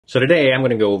So today I'm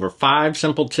going to go over 5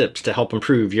 simple tips to help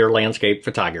improve your landscape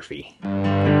photography.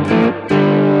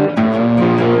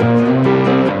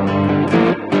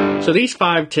 So these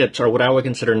 5 tips are what I would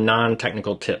consider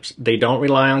non-technical tips. They don't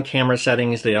rely on camera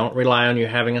settings, they don't rely on you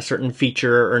having a certain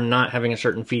feature or not having a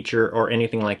certain feature or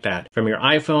anything like that. From your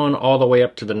iPhone all the way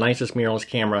up to the nicest mirrorless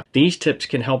camera, these tips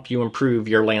can help you improve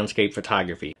your landscape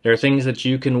photography. There are things that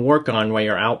you can work on while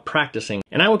you're out practicing,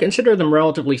 and I would consider them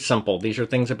relatively simple. These are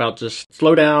things about just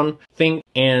slow down, think,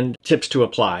 and tips to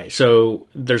apply. So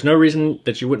there's no reason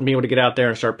that you wouldn't be able to get out there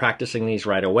and start practicing these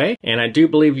right away. And I do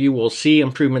believe you will see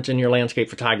improvements in your landscape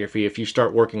photography if you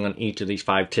start working on each of these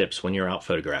 5 tips when you're out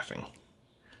photographing.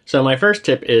 So my first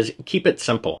tip is keep it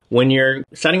simple. When you're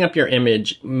setting up your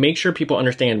image, make sure people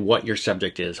understand what your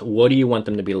subject is. What do you want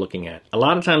them to be looking at? A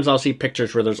lot of times I'll see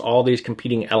pictures where there's all these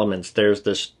competing elements. There's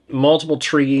this multiple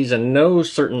trees and no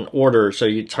certain order, so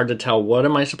it's hard to tell what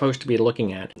am I supposed to be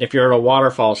looking at. If you're at a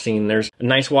waterfall scene, there's a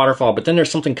nice waterfall, but then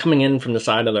there's something coming in from the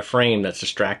side of the frame that's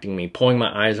distracting me, pulling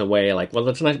my eyes away, like, well,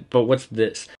 that's nice, but what's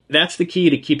this? That's the key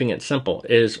to keeping it simple,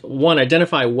 is 1,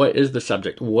 identify what is the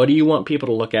subject. What do you want people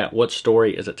to look at? What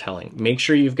story is it telling? Make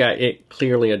sure you've got it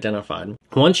clearly identified.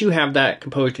 Once you have that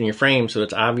composed in your frame so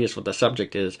it's obvious what the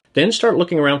subject is, then start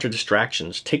looking around for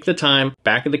distractions. Take the time,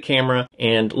 back of the camera,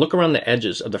 and look around the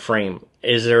edges of the frame.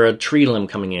 Is there a tree limb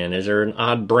coming in? Is there an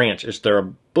odd branch? Is there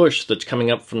a bush that's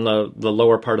coming up from the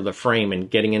lower part of the frame and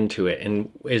getting into it?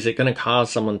 And is it going to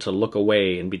cause someone to look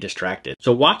away and be distracted?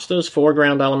 So watch those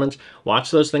foreground elements,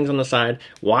 watch those things on the side,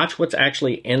 watch what's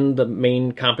actually in the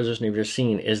main composition of your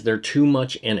scene. Is there too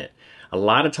much in it? A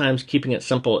lot of times keeping it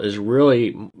simple is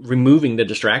really removing the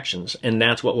distractions, and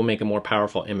that's what will make a more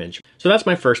powerful image. So that's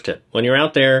my first tip. When you're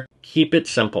out there, keep it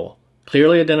simple.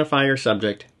 Clearly identify your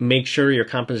subject, make sure your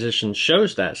composition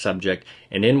shows that subject,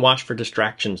 and then watch for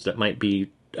distractions that might be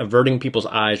averting people's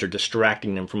eyes or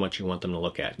distracting them from what you want them to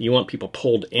look at. You want people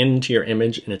pulled into your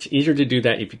image, and it's easier to do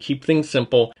that if you keep things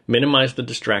simple, minimize the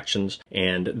distractions,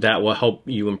 and that will help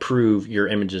you improve your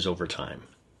images over time.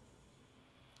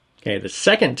 Okay, the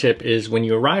second tip is when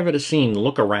you arrive at a scene,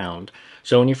 look around.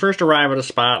 So when you first arrive at a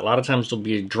spot, a lot of times you'll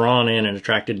be drawn in and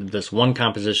attracted to this one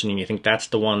composition and you think that's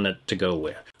the one to go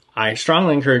with. I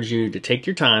strongly encourage you to take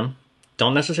your time.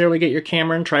 Don't necessarily get your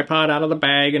camera and tripod out of the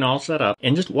bag and all set up,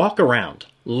 and just walk around.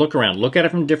 Look around. Look at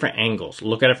it from different angles.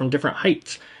 Look at it from different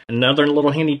heights. Another little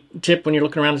handy tip when you're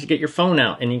looking around is to get your phone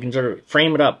out and you can sort of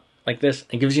frame it up like this.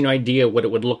 It gives you an idea what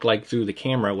it would look like through the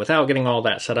camera without getting all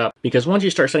that set up. Because once you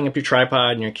start setting up your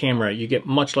tripod and your camera, you get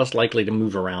much less likely to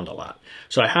move around a lot.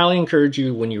 So I highly encourage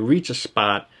you, when you reach a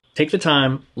spot, take the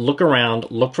time, look around,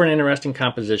 look for an interesting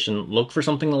composition, look for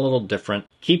something a little different.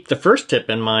 Keep the first tip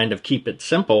in mind of keep it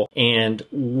simple, and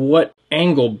what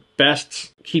angle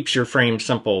best keeps your frame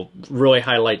simple really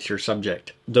highlights your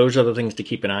subject. Those are the things to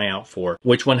keep an eye out for.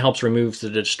 Which one helps remove the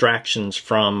distractions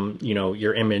from,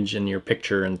 your image and your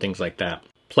picture and things like that.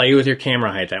 Play with your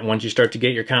camera height. That once you start to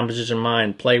get your composition in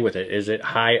mind, play with it. Is it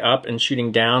high up and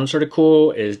shooting down sort of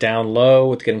cool? Is down low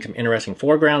with getting some interesting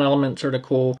foreground elements sort of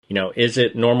cool? Is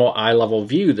it normal eye level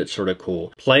view that's sort of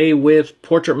cool? Play with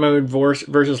portrait mode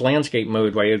versus landscape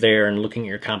mode while you're there and looking at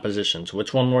your compositions.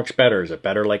 Which one works better? Is it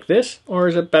better like this or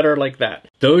is it better like that?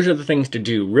 Those are the things to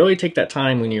do. Really take that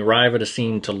time when you arrive at a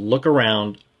scene to look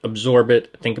around, absorb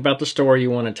it, think about the story you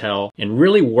want to tell, and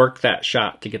really work that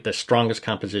shot to get the strongest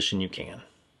composition you can.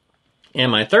 And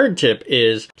my third tip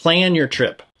is plan your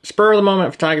trip. Spur of the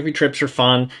moment photography trips are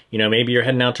fun. Maybe you're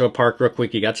heading out to a park real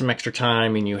quick, you got some extra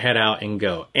time and you head out and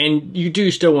go. And you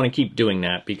do still want to keep doing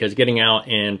that because getting out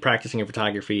and practicing your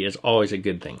photography is always a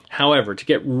good thing. However, to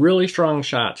get really strong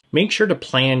shots, make sure to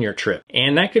plan your trip.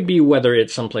 And that could be whether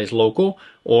it's someplace local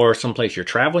or someplace you're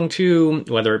traveling to,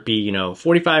 whether it be,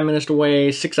 45 minutes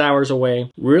away, 6 hours away.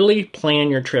 Really plan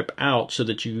your trip out so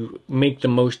that you make the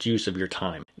most use of your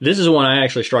time. This is one I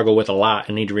actually struggle with a lot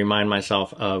and need to remind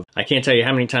myself of. I can't tell you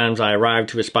how many times I arrived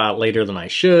to a spot later than I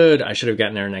should. I should have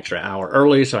gotten there an extra hour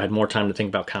early so I had more time to think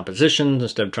about compositions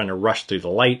instead of trying to rush through the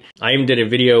light. I even did a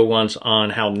video once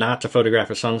on how not to photograph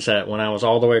a sunset when I was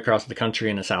all the way across the country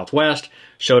in the Southwest.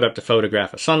 Showed up to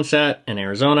photograph a sunset in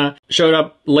Arizona. Showed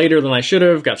up later than I should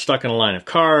have, got stuck in a line of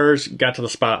cars, got to the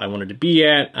spot I wanted to be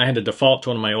at. I had to default to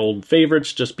one of my old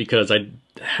favorites just because I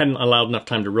hadn't allowed enough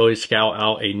time to really scout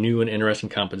out a new and interesting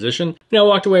composition. I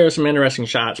walked away with some interesting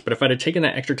shots, but if I'd have taken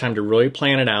that extra time to really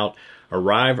plan it out,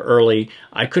 arrive early,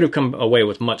 I could have come away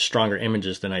with much stronger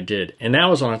images than I did. And that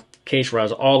was on a case where I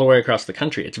was all the way across the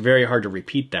country. It's very hard to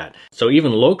repeat that. So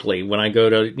even locally, when I go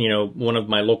to, one of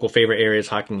my local favorite areas,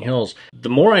 Hocking Hills, the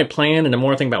more I plan and the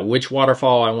more I think about which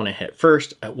waterfall I want to hit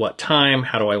first, at what time,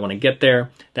 how do I want to get there,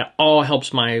 that all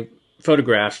helps my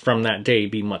photographs from that day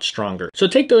be much stronger. So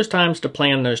take those times to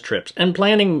plan those trips. And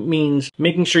planning means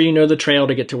making sure you know the trail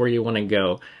to get to where you want to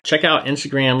go. Check out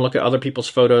Instagram, look at other people's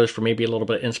photos for maybe a little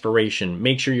bit of inspiration.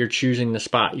 Make sure you're choosing the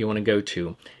spot you want to go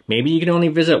to. Maybe you can only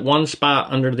visit one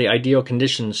spot under the ideal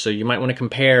conditions, so you might want to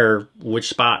compare which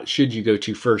spot should you go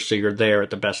to first so you're there at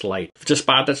the best light. If it's a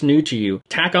spot that's new to you,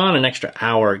 tack on an extra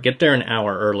hour, get there an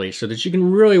hour early so that you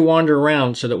can really wander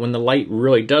around, so that when the light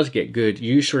really does get good,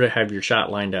 you sort of have your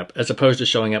shot lined up, as opposed to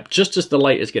showing up just as the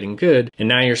light is getting good, and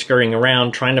now you're scurrying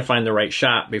around trying to find the right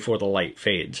shot before the light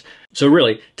fades. So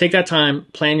really, take that time,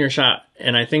 plan your shot,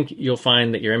 and I think you'll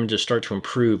find that your images start to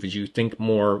improve as you think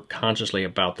more consciously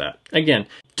about that. Again,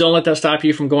 don't let that stop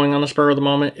you from going on the spur of the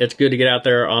moment. It's good to get out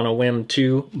there on a whim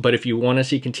too, but if you want to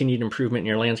see continued improvement in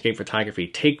your landscape photography,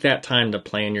 take that time to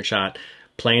plan your shot,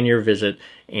 plan your visit,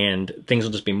 and things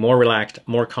will just be more relaxed,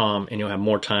 more calm, and you'll have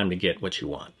more time to get what you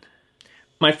want.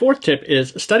 My fourth tip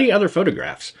is study other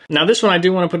photographs. Now this one I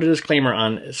do want to put a disclaimer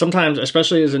on. Sometimes,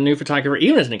 especially as a new photographer,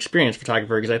 even as an experienced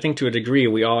photographer, because I think to a degree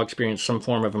we all experience some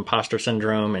form of imposter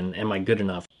syndrome and am I good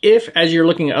enough? If as you're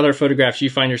looking at other photographs you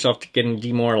find yourself getting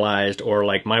demoralized or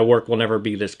like my work will never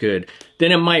be this good,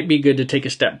 then it might be good to take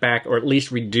a step back or at least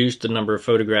reduce the number of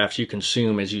photographs you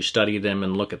consume as you study them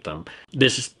and look at them.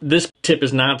 This tip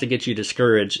is not to get you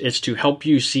discouraged. It's to help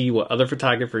you see what other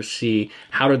photographers see.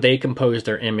 How do they compose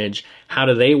their image? How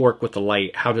do they work with the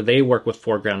light? How do they work with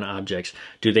foreground objects?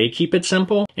 Do they keep it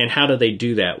simple? And how do they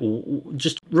do that?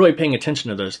 Just really paying attention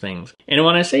to those things. And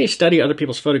when I say study other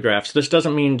people's photographs, this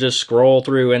doesn't mean just scroll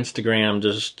through Instagram,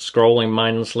 just scrolling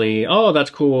mindlessly. Oh,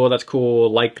 that's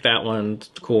cool, like that one,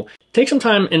 that's cool. Take some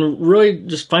time and really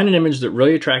just find an image that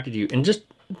really attracted you and just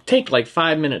take like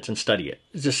 5 minutes and study it.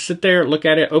 Just sit there, look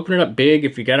at it, open it up big.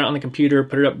 If you got it on the computer,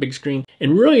 put it up big screen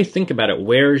and really think about it.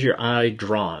 Where is your eye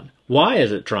drawn? Why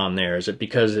is it drawn there? Is it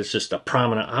because it's just a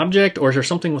prominent object, or is there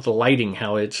something with the lighting,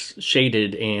 how it's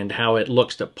shaded and how it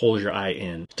looks that pulls your eye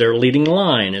in? Is there a leading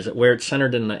line? Is it where it's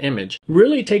centered in the image?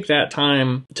 Really take that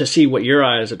time to see what your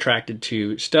eye is attracted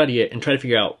to, study it, and try to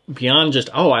figure out beyond just,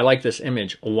 oh, I like this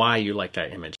image, why you like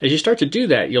that image. As you start to do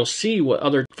that, you'll see what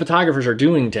other photographers are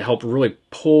doing to help really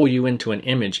pull you into an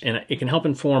image, and it can help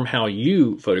inform how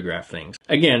you photograph things.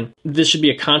 Again, this should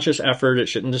be a conscious effort. It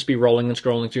shouldn't just be rolling and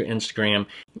scrolling through Instagram.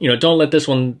 Don't let this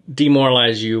one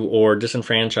demoralize you or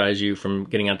disenfranchise you from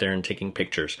getting out there and taking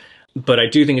pictures. But I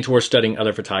do think it's worth studying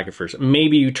other photographers.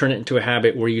 Maybe you turn it into a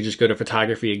habit where you just go to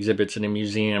photography exhibits in a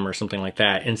museum or something like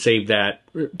that and save that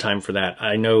time for that.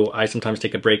 I know I sometimes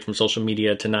take a break from social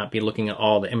media to not be looking at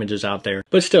all the images out there,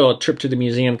 but still a trip to the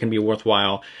museum can be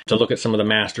worthwhile to look at some of the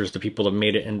masters, the people that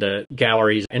made it into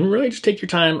galleries, and really just take your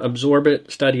time, absorb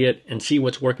it, study it, and see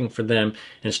what's working for them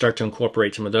and start to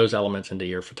incorporate some of those elements into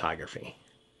your photography.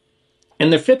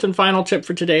 And the fifth and final tip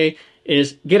for today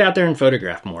is get out there and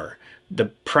photograph more. The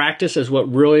practice is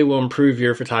what really will improve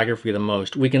your photography the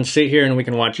most. We can sit here and we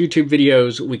can watch YouTube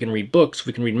videos, we can read books,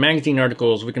 we can read magazine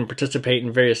articles, we can participate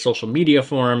in various social media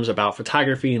forums about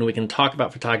photography, and we can talk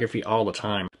about photography all the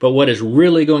time. But what is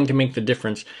really going to make the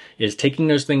difference is taking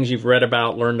those things you've read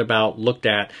about, learned about, looked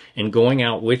at, and going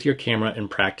out with your camera and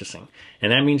practicing.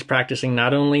 And that means practicing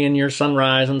not only in your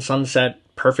sunrise and sunset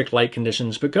perfect light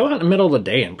conditions, but go out in the middle of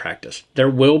the day and practice. There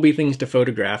will be things to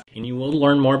photograph, and you will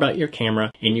learn more about your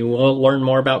camera, and you will learn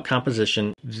more about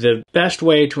composition. The best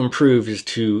way to improve is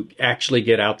to actually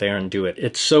get out there and do it.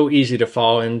 It's so easy to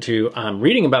fall into, I'm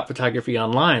reading about photography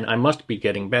online, I must be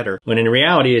getting better. When in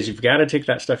reality is you've got to take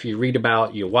that stuff you read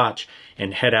about, you watch,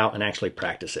 and head out and actually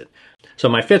practice it. So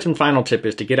my fifth and final tip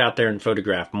is to get out there and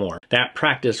photograph more. That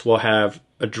practice will have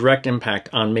a direct impact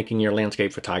on making your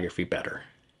landscape photography better.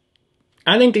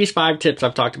 I think these 5 tips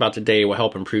I've talked about today will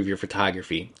help improve your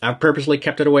photography. I've purposely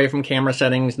kept it away from camera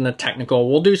settings and the technical.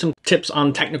 We'll do some tips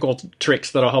on technical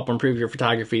tricks that'll help improve your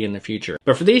photography in the future.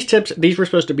 But for these tips, these were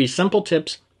supposed to be simple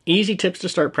tips, easy tips to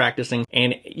start practicing,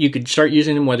 and you could start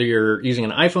using them whether you're using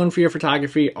an iPhone for your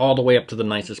photography all the way up to the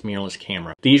nicest mirrorless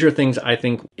camera. These are things I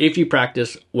think, if you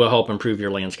practice, will help improve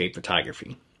your landscape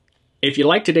photography. If you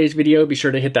liked today's video, be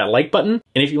sure to hit that like button.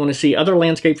 And if you want to see other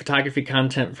landscape photography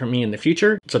content from me in the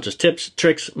future, such as tips,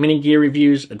 tricks, mini gear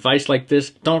reviews, advice like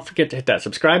this, don't forget to hit that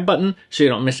subscribe button so you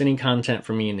don't miss any content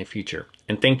from me in the future.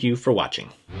 And thank you for watching.